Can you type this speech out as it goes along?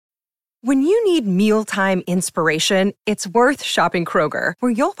When you need mealtime inspiration, it's worth shopping Kroger,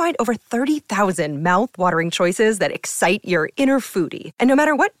 where you'll find over 30,000 mouth-watering choices that excite your inner foodie. And no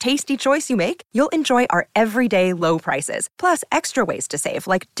matter what tasty choice you make, you'll enjoy our everyday low prices, plus extra ways to save,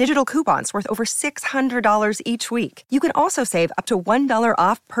 like digital coupons worth over $600 each week. You can also save up to $1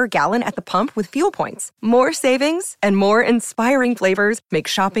 off per gallon at the pump with fuel points. More savings and more inspiring flavors make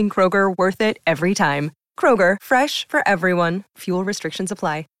shopping Kroger worth it every time. Kroger, fresh for everyone. Fuel restrictions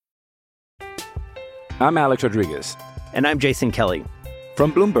apply. I'm Alex Rodriguez. And I'm Jason Kelly.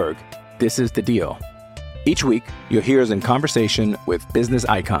 From Bloomberg, this is The Deal. Each week, you'll hear us in conversation with business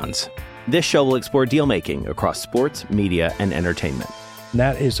icons. This show will explore deal-making across sports, media, and entertainment.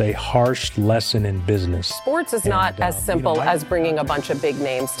 That is a harsh lesson in business. Sports is not as simple as bringing a bunch of big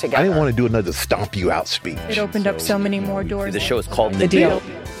names together. I didn't want to do another stomp you out speech. It opened up so many more doors. The show is called The Deal.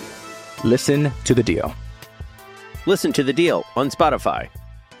 Listen to The Deal. Listen to The Deal on Spotify.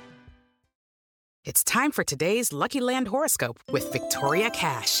 It's time for today's Lucky Land horoscope with Victoria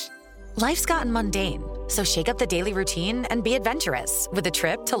Cash. Life's gotten mundane, so shake up the daily routine and be adventurous with a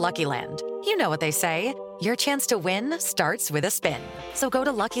trip to Lucky Land. You know what they say, your chance to win starts with a spin. So go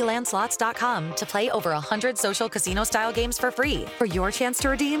to LuckyLandSlots.com to play over 100 social casino-style games for free for your chance to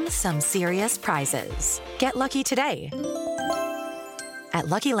redeem some serious prizes. Get lucky today at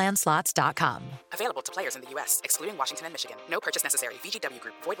LuckyLandSlots.com. Available to players in the U.S., excluding Washington and Michigan. No purchase necessary. VGW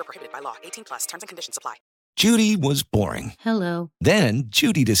Group. Void where prohibited by law. 18+. Terms and conditions apply. Judy was boring. Hello. Then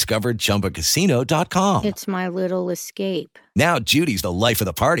Judy discovered ChumbaCasino.com. It's my little escape. Now Judy's the life of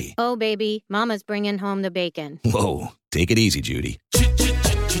the party. Oh, baby, mama's bringing home the bacon. Whoa, take it easy, Judy.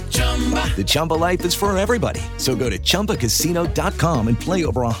 The Chumba life is for everybody. So go to ChumbaCasino.com and play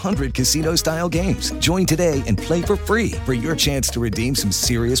over 100 casino-style games. Join today and play for free for your chance to redeem some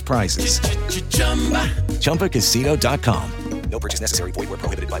serious prizes. ChumbaCasino.com. No purchase necessary. Void where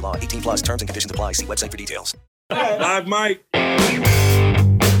prohibited by law. 18+. Terms and conditions apply. See website for details. Live Mike.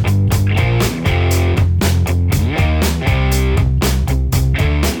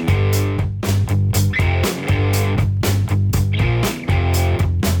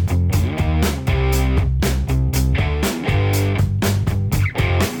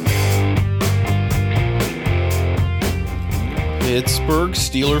 Pittsburgh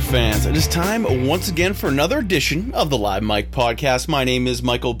Steelers fans, it is time once again for another edition of the Live Mike podcast. My name is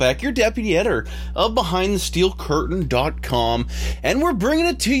Michael Beck, your deputy editor of BehindTheSteelCurtain.com, and we're bringing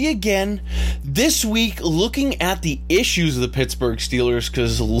it to you again this week, looking at the issues of the Pittsburgh Steelers,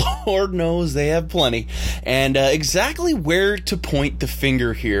 because Lord knows they have plenty, and exactly where to point the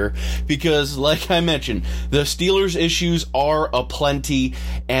finger here, because like I mentioned, the Steelers' issues are aplenty,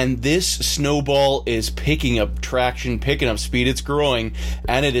 and this snowball is picking up traction, picking up speed. It's growing,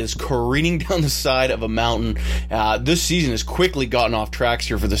 and it is careening down the side of a mountain. This season has quickly gotten off tracks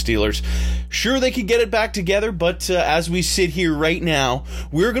here for the Steelers. Sure, they could get it back together, but as we sit here right now,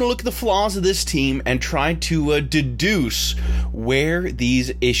 we're going to look at the flaws of this team and try to deduce where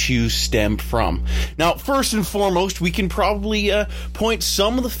these issues stem from. Now, first and foremost, we can probably point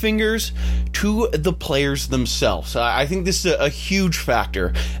some of the fingers to the players themselves. I think this is a huge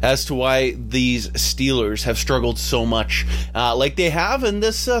factor as to why these Steelers have struggled so much like they have in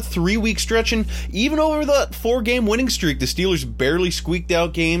this 3-week stretch, and even over the 4-game winning streak. The Steelers barely squeaked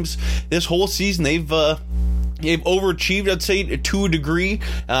out games this whole season. They've overachieved, I'd say, to a degree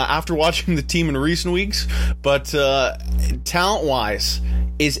after watching the team in recent weeks, but talent-wise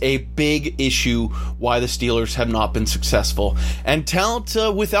is a big issue why the Steelers have not been successful. And talent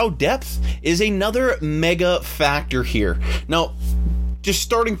without depth is another mega factor here. Now, just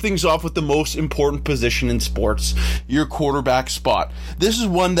starting things off with the most important position in sports, your quarterback spot. This is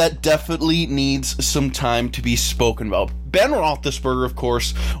one that definitely needs some time to be spoken about. Ben Roethlisberger, of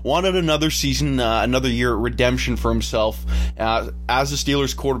course, wanted another season, another year at redemption for himself as the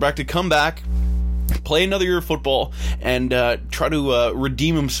Steelers quarterback to come back, play another year of football, and try to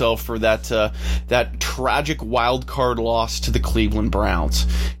redeem himself for that tragic wild card loss to the Cleveland Browns.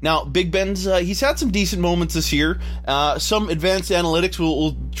 Now, Big Ben's he's had some decent moments this year. Some advanced analytics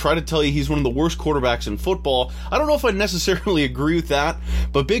will try to tell you he's one of the worst quarterbacks in football. I don't know if I necessarily agree with that,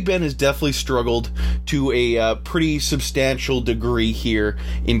 but Big Ben has definitely struggled to a pretty substantial degree here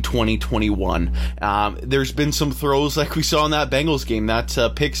in 2021. There's been some throws like we saw in that Bengals game, that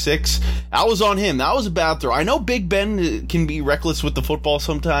pick six. That was on him. That was a bad throw. I know Big Ben can be reckless with the football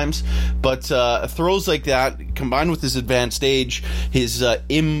sometimes, but throws like that, combined with his advanced age, his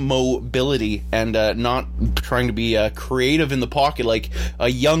immobility, and not trying to be creative in the pocket like a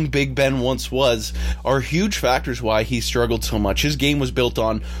young Big Ben once was, are huge factors why he struggled so much. His game was built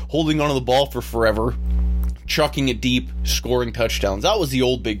on holding onto the ball for forever, chucking it deep, scoring touchdowns. That was the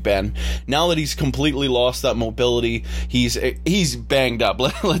old Big Ben. Now that he's completely lost that mobility, he's banged up.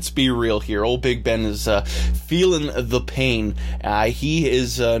 Let's be real here. Old Big Ben is feeling the pain. He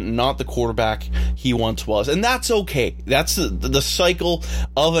is not the quarterback he once was, and that's okay. That's the cycle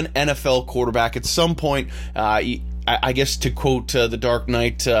of an NFL quarterback. At some point, I guess to quote The Dark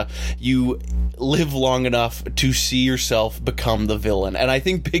Knight, you live long enough to see yourself become the villain. And I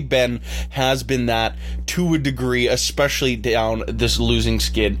think Big Ben has been that to a degree, especially down this losing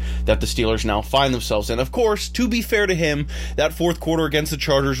skid that the Steelers now find themselves in. Of course, to be fair to him, that fourth quarter against the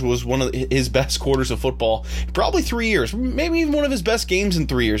Chargers was one of his best quarters of football, probably 3 years, maybe even one of his best games in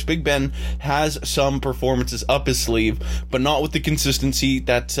 3 years. Big Ben has some performances up his sleeve, but not with the consistency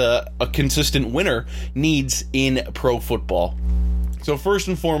that a consistent winner needs in pro football. So first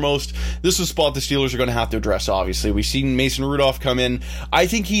and foremost, this is a spot the Steelers are going to have to address, obviously. We've seen Mason Rudolph come in. I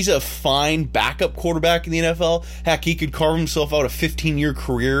think he's a fine backup quarterback in the NFL. Heck, he could carve himself out a 15-year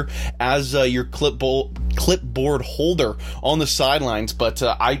career as your clipboard holder on the sidelines, but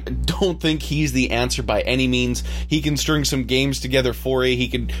I don't think he's the answer by any means. He can string some games together for you. He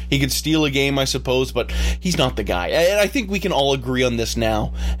could steal a game, I suppose, but he's not the guy. And I think we can all agree on this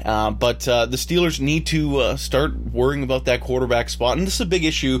now. But the Steelers need to start worrying about that quarterback spot. And this is a big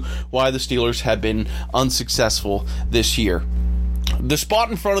issue why the Steelers have been unsuccessful this year. The spot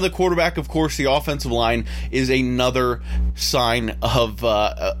in front of the quarterback, of course, the offensive line, is another sign of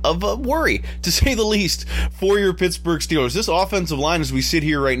a worry, to say the least, for your Pittsburgh Steelers. This offensive line, as we sit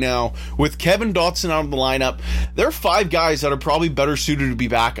here right now, with Kevin Dotson out of the lineup, there are 5 guys that are probably better suited to be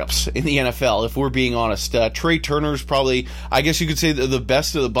backups in the NFL, if we're being honest. Trey Turner's probably, I guess you could say, the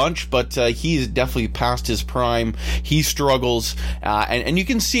best of the bunch, but he's definitely past his prime. He struggles, and you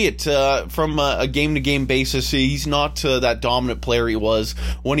can see it from a game-to-game basis. He's not that dominant player he was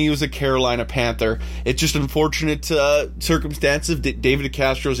when he was a Carolina Panther. It's just unfortunate circumstance of David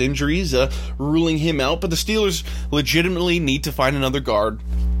DeCastro's injuries ruling him out, but the Steelers legitimately need to find another guard.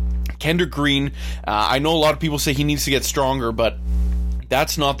 Kendrick Green, I know a lot of people say he needs to get stronger, but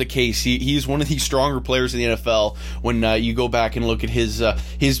that's not the case. He's one of the stronger players in the NFL. When you go back and look at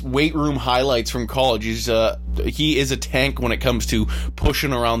his weight room highlights from college, he is a tank when it comes to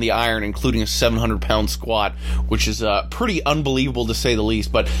pushing around the iron, including a 700-pound squat, which is pretty unbelievable to say the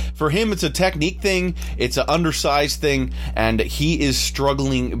least. But for him, it's a technique thing, it's an undersized thing, and he is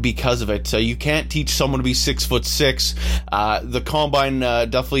struggling because of it. You can't teach someone to be 6'6". The Combine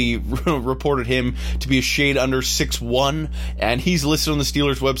definitely reported him to be a shade under 6'1", and he's listed on the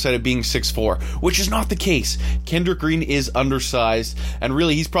Steelers website of being 6'4", which is not the case. Kendrick Green is undersized, and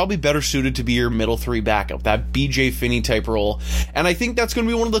really he's probably better suited to be your middle 3 backup, that BJ Finney type role. And I think that's going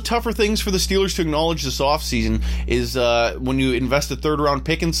to be one of the tougher things for the Steelers to acknowledge this offseason is when you invest a 3rd round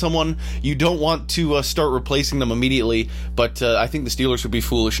pick in someone, you don't want to start replacing them immediately, but I think the Steelers would be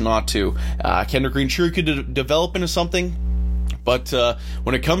foolish not to. Kendrick Green sure could develop into something, but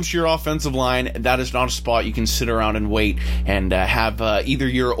when it comes to your offensive line, that is not a spot you can sit around and wait and have either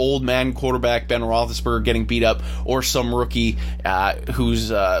your old man quarterback, Ben Roethlisberger, getting beat up, or some rookie who's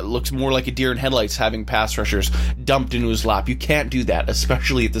looks more like a deer in headlights having pass rushers dumped into his lap. You can't do that,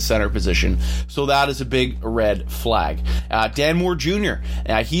 especially at the center position. So that is a big red flag. Dan Moore Jr.,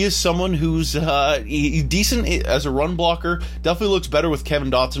 he is someone who's decent as a run blocker, definitely looks better with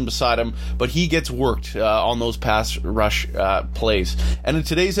Kevin Dotson beside him, but he gets worked on those pass rush plays. And in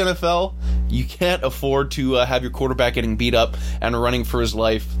today's NFL, you can't afford to have your quarterback getting beat up and running for his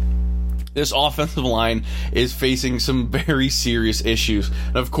life. This offensive line is facing some very serious issues.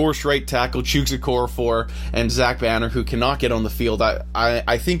 And of course, right tackle Chuks Okorafor and Zach Banner, who cannot get on the field.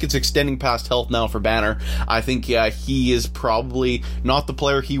 I think it's extending past health now for Banner. I think he is probably not the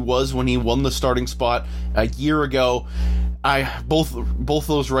player he was when he won the starting spot a year ago. Both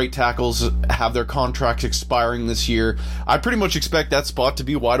those right tackles have their contracts expiring this year. I pretty much expect that spot to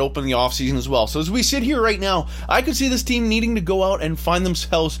be wide open in the offseason as well. So as we sit here right now, I could see this team needing to go out and find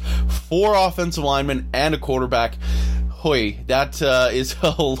themselves 4 offensive linemen and a quarterback. Hoy, that is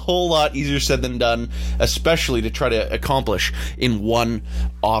a whole lot easier said than done, especially to try to accomplish in one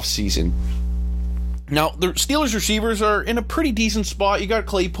offseason. Now, the Steelers receivers are in a pretty decent spot. You got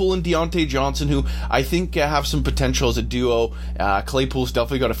Claypool and Deontay Johnson, who I think have some potential as a duo. Claypool's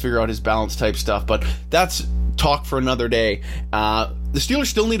definitely got to figure out his balance type stuff, but that's talk for another day. The Steelers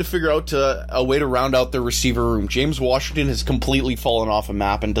still need to figure out a way to round out their receiver room. James Washington has completely fallen off a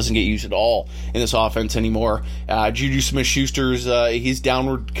map and doesn't get used at all in this offense anymore. Juju Smith-Schuster's his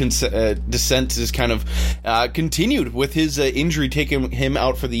downward descent is kind of continued with his injury taking him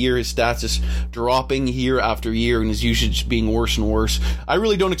out for the year. His stats is dropping year after year and his usage being worse and worse. I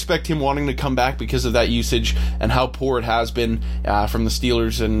really don't expect him wanting to come back because of that usage and how poor it has been from the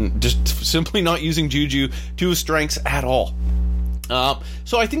Steelers and just simply not using Juju to his strengths at all.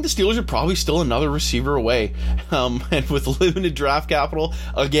 So I think the Steelers are probably still another receiver away. And with limited draft capital,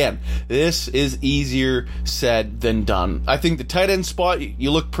 again, this is easier said than done. I think the tight end spot you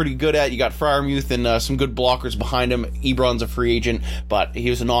look pretty good at. You got Freiermuth and some good blockers behind him. Ebron's a free agent, but he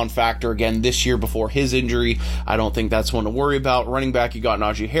was a non-factor again this year before his injury. I don't think that's one to worry about. Running back, you got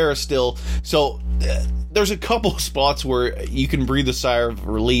Najee Harris still. So there's a couple of spots where you can breathe a sigh of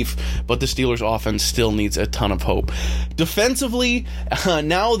relief, but the Steelers' offense still needs a ton of hope. Defensively,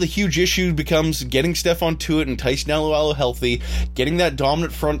 now the huge issue becomes getting Stephon Tuitt and Tyson Alualu healthy, getting that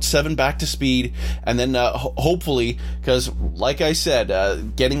dominant front seven back to speed, and then hopefully, because like I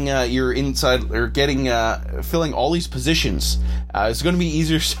said, getting your inside or getting filling all these positions is going to be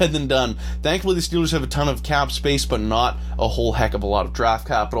easier said than done. Thankfully, the Steelers have a ton of cap space, but not a whole heck of a lot of draft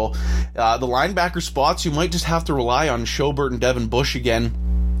capital. The linebacker spots, you might just have to rely on Schobert and Devin Bush again,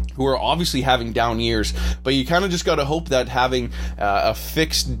 who are obviously having down years, but you kind of just got to hope that having a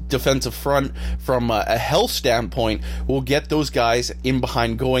fixed defensive front from a health standpoint will get those guys in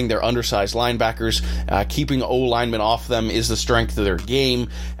behind going. They're undersized linebackers. Keeping O-linemen off them is the strength of their game.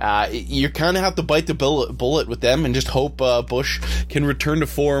 You kind of have to bite the bullet with them and just hope Bush can return to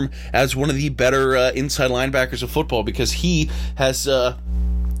form as one of the better inside linebackers of football, because he has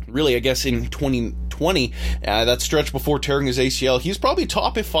really, I guess, in 2020, that stretch before tearing his ACL, he's probably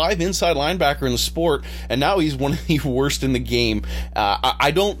top 5 inside linebacker in the sport, and now he's one of the worst in the game.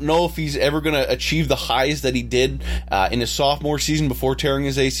 I don't know if he's ever going to achieve the highs that he did in his sophomore season before tearing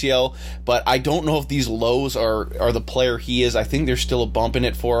his ACL, but I don't know if these lows are the player he is. I think there's still a bump in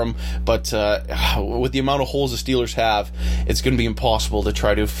it for him, but with the amount of holes the Steelers have, it's going to be impossible to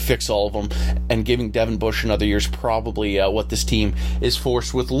try to fix all of them, and giving Devin Bush another year is probably what this team is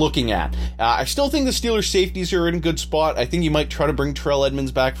forced with looking at. I still think the Steelers safeties are in a good spot. I think you might try to bring Terrell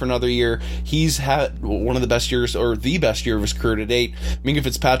Edmonds back for another year. He's had one of the best years, or the best year of his career to date. Minkah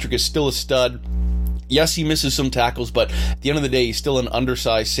Fitzpatrick is still a stud. Yes, he misses some tackles, but at the end of the day, he's still an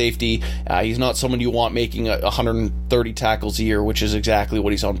undersized safety. He's not someone you want making 130 tackles a year, which is exactly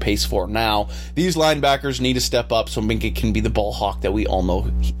what he's on pace for now. These linebackers need to step up so Minkah can be the ball hawk that we all know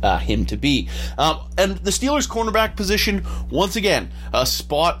him to be. And the Steelers' cornerback position, once again, a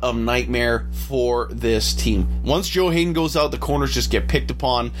spot of nightmare for this team. Once Joe Hayden goes out, the corners just get picked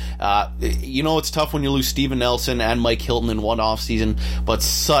upon. It's tough when you lose Steven Nelson and Mike Hilton in one offseason, but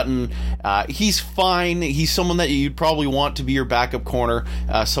Sutton, he's fine. He's someone that you'd probably want to be your backup corner,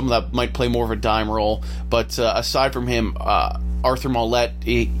 someone that might play more of a dime role. But aside from him, Arthur Maulet,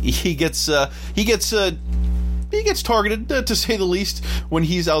 he gets targeted, to say the least, when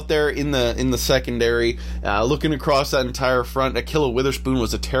he's out there in the secondary. Looking across that entire front, Ahkello Witherspoon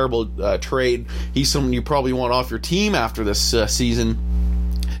was a terrible trade. He's someone you probably want off your team after this season.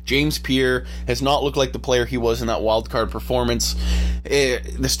 James Pierre has not looked like the player he was in that wildcard performance.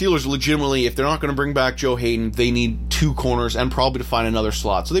 The Steelers legitimately, if they're not going to bring back Joe Hayden, they need 2 corners and probably to find another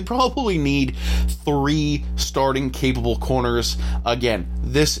slot. So they probably need 3 starting capable corners. Again,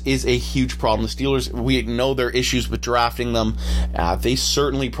 this is a huge problem. The Steelers, we know their issues with drafting them. They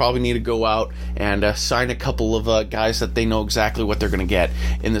certainly probably need to go out and sign a couple of guys that they know exactly what they're going to get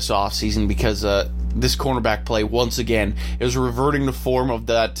in this offseason, because this cornerback play, once again, is reverting the form of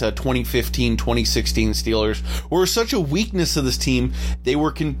that 2015-2016 Steelers, were such a weakness of this team. They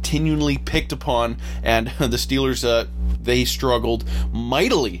were continually picked upon, and the Steelers, they struggled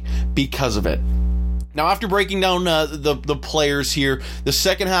mightily because of it. Now, after breaking down the players here, the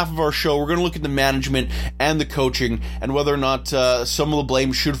second half of our show, we're going to look at the management and the coaching and whether or not some of the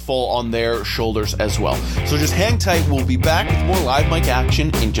blame should fall on their shoulders as well. So just hang tight. We'll be back with more Live Mic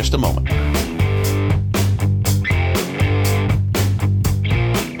action in just a moment.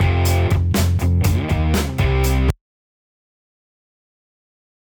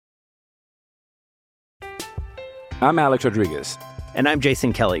 I'm Alex Rodriguez. And I'm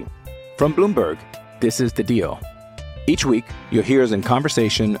Jason Kelly. From Bloomberg, this is The Deal. Each week, you'll hear us in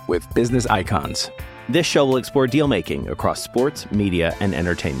conversation with business icons. This show will explore deal-making across sports, media, and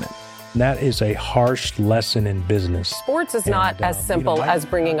entertainment. That is a harsh lesson in business. Sports is not as simple as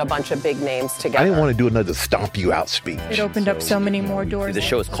bringing a bunch of big names together. I didn't want to do another stomp you out speech. It opened up so many more doors. The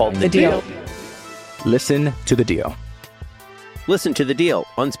show is called The Deal. Listen to The Deal. Listen to The Deal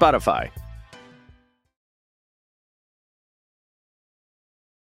on Spotify.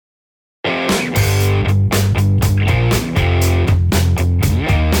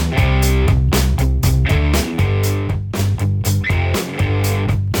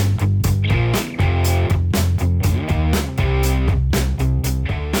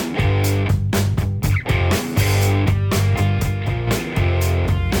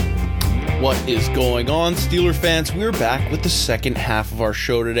 What is going on, Steeler fans? We're back with the second half of our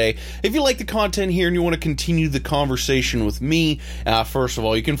show today. If you like the content here and you want to continue the conversation with me, first of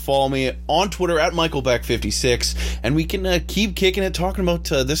all, you can follow me on Twitter at MichaelBeck56, and we can keep kicking it, talking about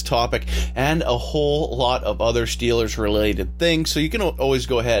this topic and a whole lot of other Steelers-related things, so you can always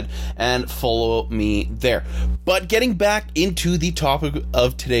go ahead and follow me there. But getting back into the topic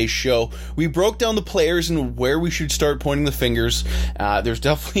of today's show, we broke down the players and where we should start pointing the fingers. There's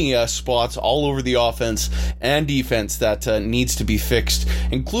definitely spots all over the offense and defense that needs to be fixed,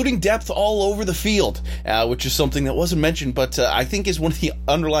 including depth all over the field, which is something that wasn't mentioned, but I think is one of the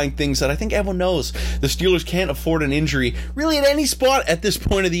underlying things that I think everyone knows. The Steelers can't afford an injury really at any spot at this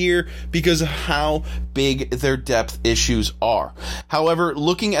point of the year because of how big their depth issues are. However,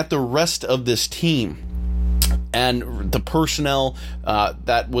 looking at the rest of this team and the personnel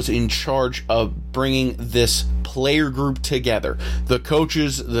that was in charge of bringing this player group together, the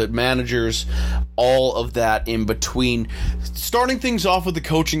coaches, the managers, all of that in between. Starting things off with the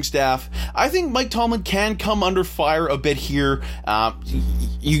coaching staff, I think Mike Tomlin can come under fire a bit here.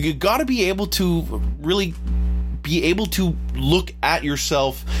 You got to be able to really be able to look at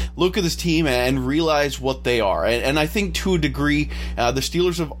yourself, look at this team, and realize what they are. And I think to a degree, the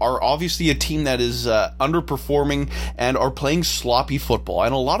Steelers are obviously a team that is underperforming and are playing sloppy football.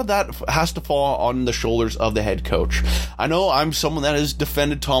 And a lot of that has to fall on the shoulders of the head coach. I know I'm someone that has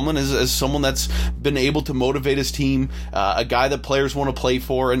defended Tomlin as someone that's been able to motivate his team, a guy that players want to play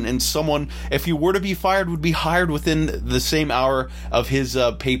for, and someone, if he were to be fired, would be hired within the same hour of his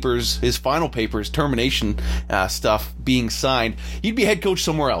papers, his final papers, termination stuff being signed. He'd be head coach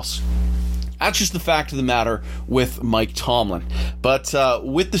somewhere else. That's just the fact of the matter with Mike Tomlin. But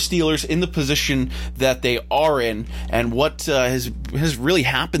with the Steelers in the position that they are in and what has really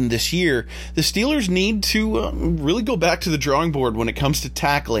happened this year, the Steelers need to really go back to the drawing board when it comes to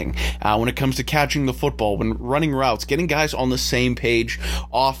tackling, when it comes to catching the football, when running routes, getting guys on the same page,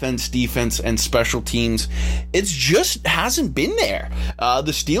 offense, defense, and special teams. It just hasn't been there.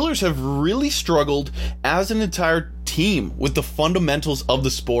 The Steelers have really struggled as an entire team with the fundamentals of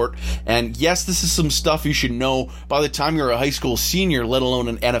the sport. And yes, this is some stuff you should know by the time you're a high school senior, let alone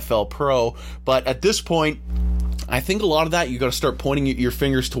an NFL pro. But at this point, I think a lot of that, you got to start pointing your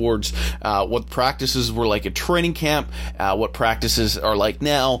fingers towards what practices were like at training camp, what practices are like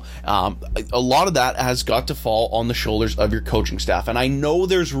now. A lot of that has got to fall on the shoulders of your coaching staff. And I know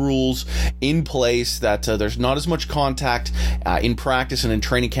there's rules in place that there's not as much contact in practice and in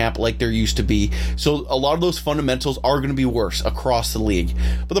training camp like there used to be. So a lot of those fundamentals are going to be worse across the league.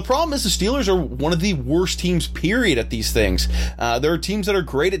 But the problem is the Steelers are one of the worst teams, period, at these things. There are teams that are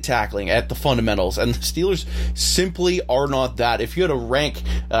great at tackling, at the fundamentals, and the Steelers simply are not that. If you had to rank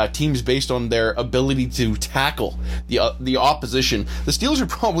teams based on their ability to tackle the opposition, the Steelers are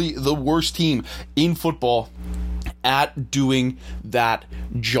probably the worst team in football at doing that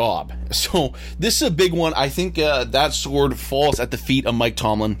job. So this is a big one. I think that sword falls at the feet of Mike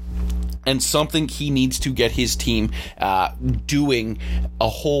Tomlin, and something he needs to get his team doing a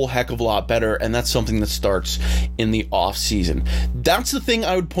whole heck of a lot better, and that's something that starts in the offseason. That's the thing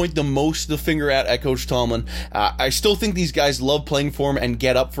I would point the most the finger at Coach Tomlin. I still think these guys love playing for him and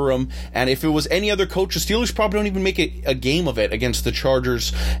get up for him, and if it was any other coach, the Steelers probably don't even make a game of it against the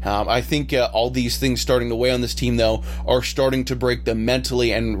Chargers. I think all these things starting to weigh on this team, though, are starting to break them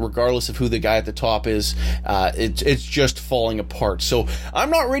mentally, and regardless of who the guy at the top is, it's just falling apart. So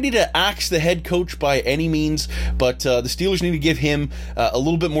I'm not ready to axe the head coach by any means, but the Steelers need to give him a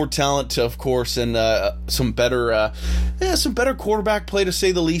little bit more talent, of course, and some better quarterback play, to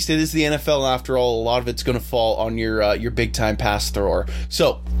say the least. It is the NFL after all. A lot of it's going to fall on your big time pass thrower.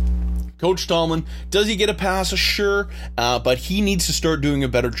 So Coach Tomlin, does he get a pass? Sure, but he needs to start doing a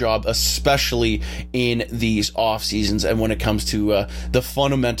better job, especially in these off seasons and when it comes to the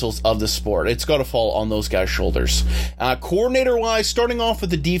fundamentals of the sport. It's got to fall on those guys' shoulders. Coordinator-wise, starting off with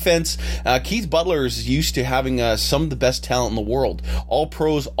the defense, Keith Butler is used to having some of the best talent in the world, all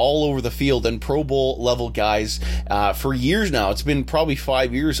pros all over the field and Pro Bowl level guys for years now. It's been probably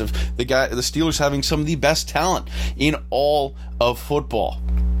 5 years of the Steelers having some of the best talent in all of football.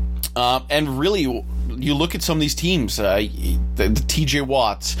 And really, you look at some of these teams, the TJ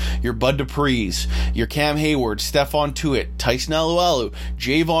Watts, your Bud Dupree's, your Cam Hayward, Stephon Tuitt, Tyson Alualu,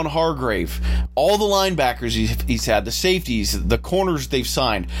 Javon Hargrave, all the linebackers he's had, the safeties, the corners they've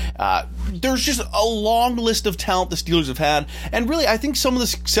signed. There's just a long list of talent the Steelers have had, and really I think some of the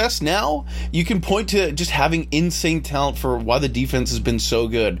success now you can point to just having insane talent for why the defense has been so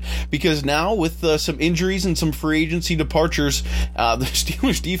good, because now with some injuries and some free agency departures, the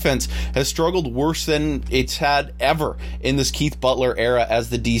Steelers defense has struggled worse than it's had ever in this Keith Butler era as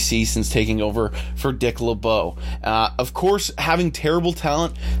the DC since taking over for Dick LeBeau. Of course, having terrible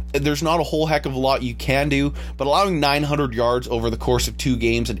talent, there's not a whole heck of a lot you can do, but allowing 900 yards over the course of 2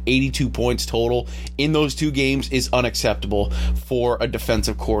 games and 82 points total in those 2 games is unacceptable for a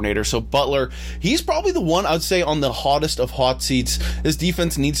defensive coordinator. So Butler, he's probably the one I'd say on the hottest of hot seats. This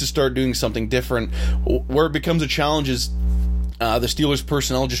defense needs to start doing something different. Where it becomes a challenge is the Steelers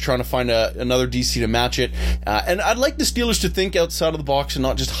personnel just trying to find another DC to match it. And I'd like the Steelers to think outside of the box and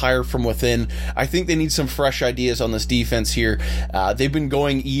not just hire from within. I think they need some fresh ideas on this defense here. They've been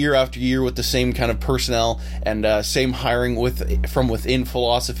going year after year with the same kind of personnel and same hiring from within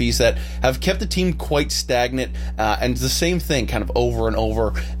philosophies that have kept the team quite stagnant. And the same thing kind of over and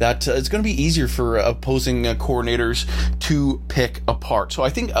over, that it's going to be easier for opposing coordinators to pick apart. So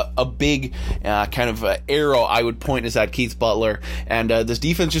I think a big kind of arrow I would point is at Keith Butler. And this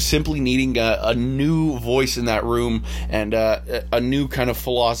defense just simply needing a new voice in that room and a new kind of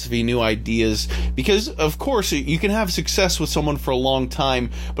philosophy, new ideas. Because, of course, you can have success with someone for a long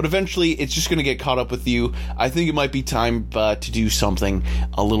time, but eventually it's just going to get caught up with you. I think it might be time to do something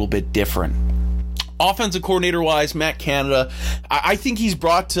a little bit different. Offensive coordinator-wise, Matt Canada, I think he's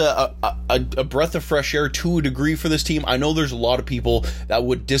brought a breath of fresh air to a degree for this team. I know there's a lot of people that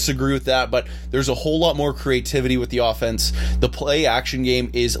would disagree with that, but there's a whole lot more creativity with the offense. The play-action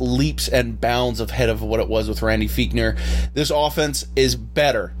game is leaps and bounds ahead of what it was with Randy Fichtner. This offense is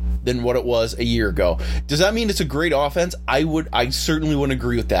better than what it was a year ago. Does that mean it's a great offense? I certainly wouldn't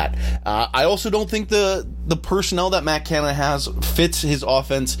agree with that. I also don't think the personnel that Matt Canada has fits his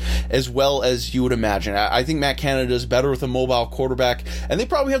offense as well as you would imagine. I think Matt Canada is better with a mobile quarterback, and they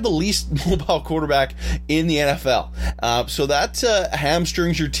probably have the least mobile quarterback in the NFL. So that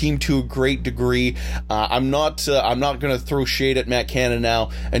hamstrings your team to a great degree. I'm not going to throw shade at Matt Canada now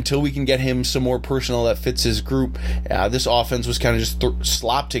until we can get him some more personnel that fits his group. This offense was kind of just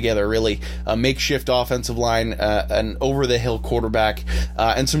slapped together, really. A makeshift offensive line, an over-the-hill quarterback,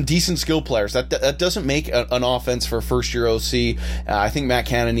 and some decent skill players. That doesn't make an offense for a first-year OC. I think Matt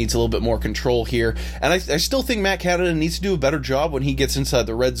Canada needs a little bit more control here. And I still think Matt Canada needs to do a better job when he gets inside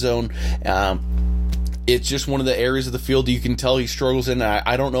the red zone. It's just one of the areas of the field you can tell he struggles in.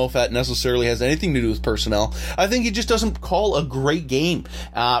 I don't know if that necessarily has anything to do with personnel. I think he just doesn't call a great game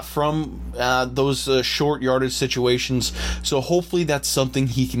from those short yardage situations. So hopefully that's something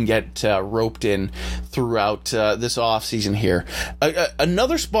he can get roped in throughout this offseason here.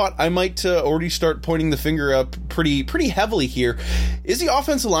 Another spot I might already start pointing the finger up pretty heavily here is the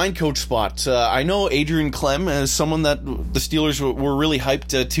offensive line coach spot. I know Adrian Clem is someone that the Steelers were really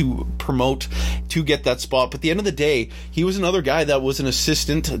hyped to promote to get that spot, but at the end of the day, he was another guy that was an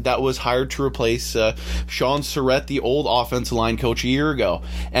assistant that was hired to replace Sean Surrett, the old offensive line coach, a year ago.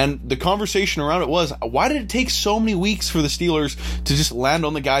 And the conversation around it was, why did it take so many weeks for the Steelers to just land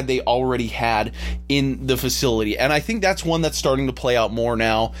on the guy they already had in the facility? And I think that's one that's starting to play out more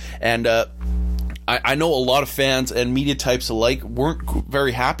now. And I know a lot of fans and media types alike weren't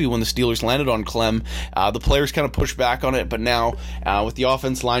very happy when the Steelers landed on Clem. The players kind of pushed back on it, but now with the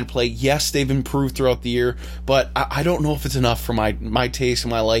offense line play, yes, they've improved throughout the year, but I don't know if it's enough for my taste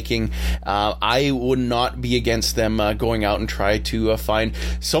and my liking. I would not be against them going out and try to find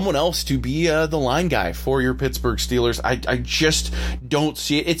someone else to be the line guy for your Pittsburgh Steelers. I just don't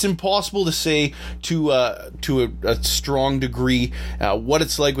see it. It's impossible to say to a strong degree what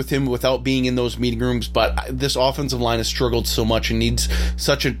it's like with him without being in those meetings rooms, but this offensive line has struggled so much and needs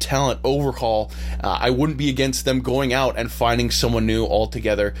such a talent overhaul. I wouldn't be against them going out and finding someone new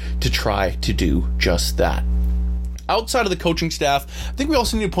altogether to try to do just that. Outside of the coaching staff, I think we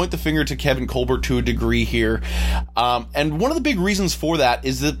also need to point the finger to Kevin Colbert to a degree here. And one of the big reasons for that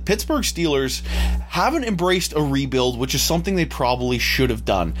is that Pittsburgh Steelers haven't embraced a rebuild, which is something they probably should have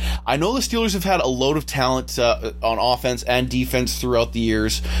done. I know the Steelers have had a load of talent on offense and defense throughout the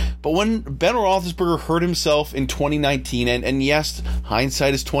years, but when Ben Roethlisberger hurt himself in 2019, and yes,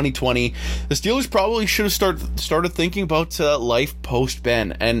 hindsight is 2020, the Steelers probably should have started thinking about life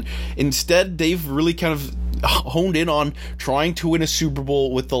post-Ben, and instead they've really kind of honed in on trying to win a Super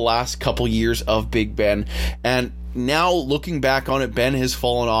Bowl with the last couple years of Big Ben. And now looking back on it, Ben has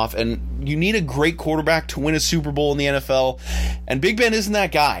fallen off, and you need a great quarterback to win a Super Bowl in the NFL, and Big Ben isn't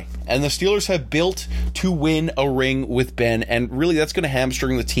that guy. And the Steelers have built to win a ring with Ben, and really that's going to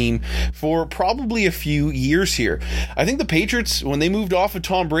hamstring the team for probably a few years here. I think the Patriots, when they moved off of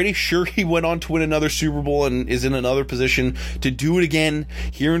Tom Brady, sure, he went on to win another Super Bowl and is in another position to do it again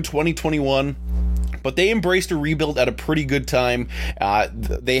here in 2021. But they embraced a rebuild at a pretty good time.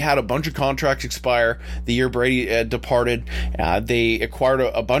 They had a bunch of contracts expire the year Brady departed. They acquired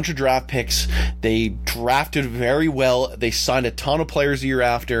a bunch of draft picks. They drafted very well. They signed a ton of players the year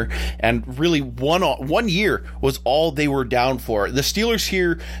after. And really, one year was all they were down for. The Steelers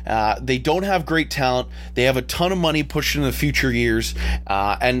here, they don't have great talent. They have a ton of money pushed into the future years.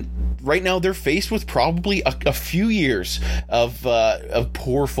 And right now, they're faced with probably a few years of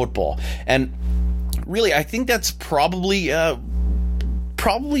poor football. And really, I think that's probably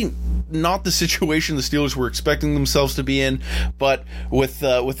not the situation the Steelers were expecting themselves to be in, but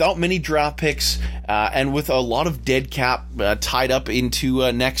without many draft picks and with a lot of dead cap tied up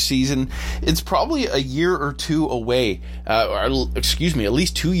into next season, it's probably a year or two away, at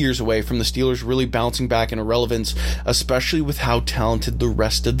least 2 years away from the Steelers really bouncing back into relevance, especially with how talented the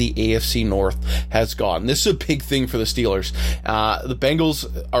rest of the AFC North has gotten. This is a big thing for the Steelers. The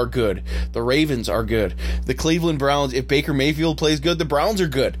Bengals are good. The Ravens are good. The Cleveland Browns, if Baker Mayfield plays good, the Browns are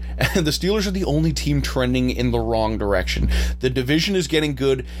good. The Steelers are the only team trending in the wrong direction. The division is getting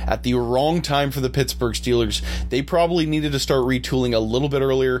good at the wrong time for the Pittsburgh Steelers. They probably needed to start retooling a little bit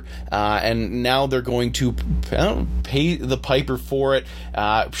earlier, and now they're going to pay the piper for it.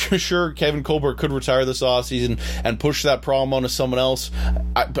 Sure, Kevin Colbert could retire this offseason and push that problem onto someone else.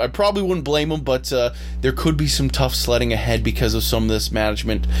 I probably wouldn't blame him, but there could be some tough sledding ahead because of some of this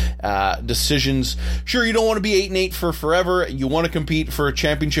management decisions. Sure, you don't want to be 8-8 for forever. You want to compete for a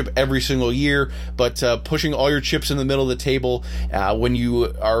championship every single year, but pushing all your chips in the middle of the table when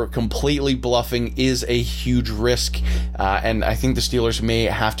you are completely bluffing is a huge risk, and I think the Steelers may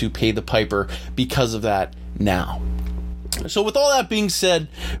have to pay the piper because of that now. So with all that being said,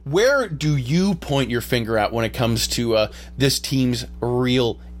 where do you point your finger at when it comes to this team's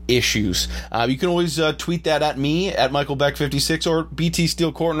real issues? You can always tweet that at me at MichaelBeck56 or BT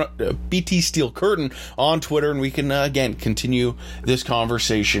Steel Curtain on Twitter, and we can again continue this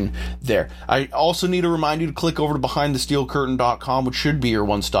conversation there. I also need to remind you to click over to BehindTheSteelCurtain.com, which should be your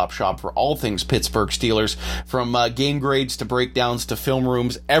one-stop shop for all things Pittsburgh Steelers, from game grades to breakdowns to film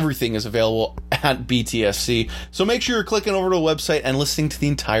rooms. Everything is available at BTSC. So make sure you're clicking over to the website and listening to the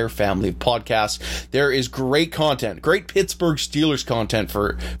entire family of podcasts. There is great content, great Pittsburgh Steelers content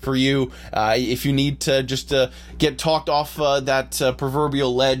for you. If you need to just get talked off that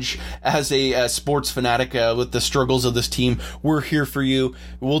proverbial ledge as a sports fanatic with the struggles of this team, we're here for you.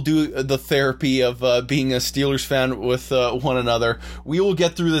 We'll do the therapy of being a Steelers fan with one another. We will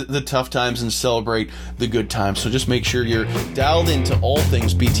get through the tough times and celebrate the good times. So just make sure you're dialed into all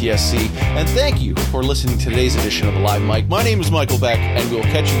things BTSC. And thank you for listening to today's edition of the Live Mic. My name is Michael Beck, and we'll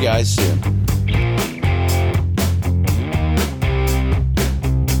catch you guys soon.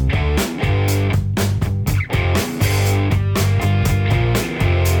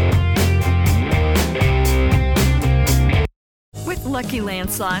 Lucky Land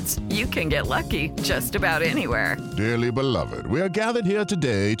Slots, you can get lucky just about anywhere. Dearly beloved, we are gathered here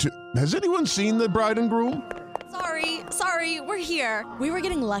today to... Has anyone seen the bride and groom? Sorry, we're here. We were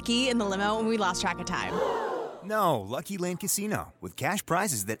getting lucky in the limo and we lost track of time. No, Lucky Land Casino, with cash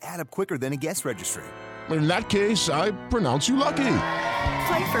prizes that add up quicker than a guest registry. In that case, I pronounce you lucky.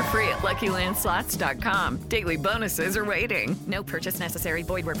 Play for free at LuckyLandSlots.com. Daily bonuses are waiting. No purchase necessary.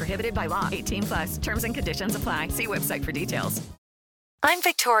 Void where prohibited by law. 18+. Terms and conditions apply. See website for details. I'm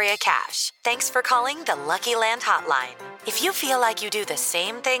Victoria Cash. Thanks for calling the Lucky Land Hotline. If you feel like you do the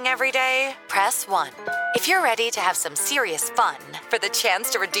same thing every day, press 1. If you're ready to have some serious fun for the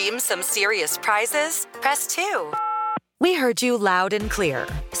chance to redeem some serious prizes, press 2. We heard you loud and clear.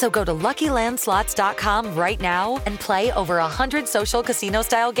 So go to LuckyLandSlots.com right now and play over 100 social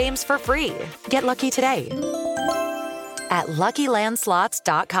casino-style games for free. Get lucky today at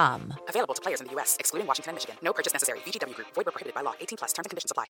LuckyLandSlots.com. Available to players in the U.S., excluding Washington and Michigan. No purchase necessary. VGW Group. Void where prohibited by law. 18+. Terms and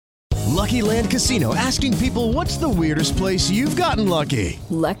conditions apply. Lucky Land Casino, asking people, what's the weirdest place you've gotten lucky?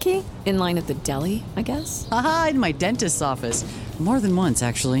 Lucky? In line at the deli, I guess? Aha, in my dentist's office. More than once,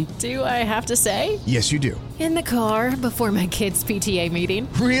 actually. Do I have to say? Yes, you do. In the car before my kids' PTA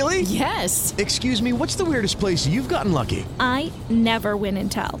meeting. Really? Yes. Excuse me, what's the weirdest place you've gotten lucky? I never win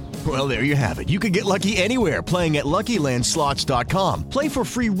and tell. Well, there you have it. You can get lucky anywhere, playing at LuckyLandSlots.com. Play for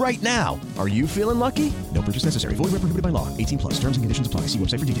free right now. Are you feeling lucky? No purchase necessary. Void where prohibited by law. 18+. Terms and conditions apply. See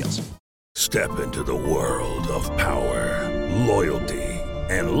website for details. Step into the world of power, loyalty,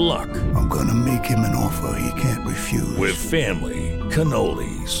 and luck. I'm gonna make him an offer he can't refuse. With family,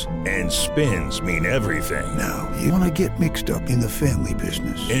 cannolis, and spins mean everything. Now, you wanna get mixed up in the family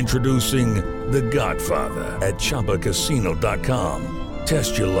business. Introducing The Godfather at ChumbaCasino.com.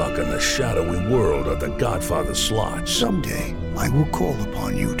 Test your luck in the shadowy world of The Godfather slot. Someday, I will call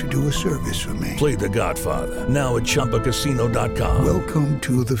upon you to do a service for me. Play The Godfather, now at ChumbaCasino.com. Welcome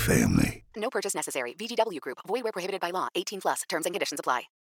to the family. No purchase necessary. VGW Group. Void where prohibited by law. 18+. Terms and conditions apply.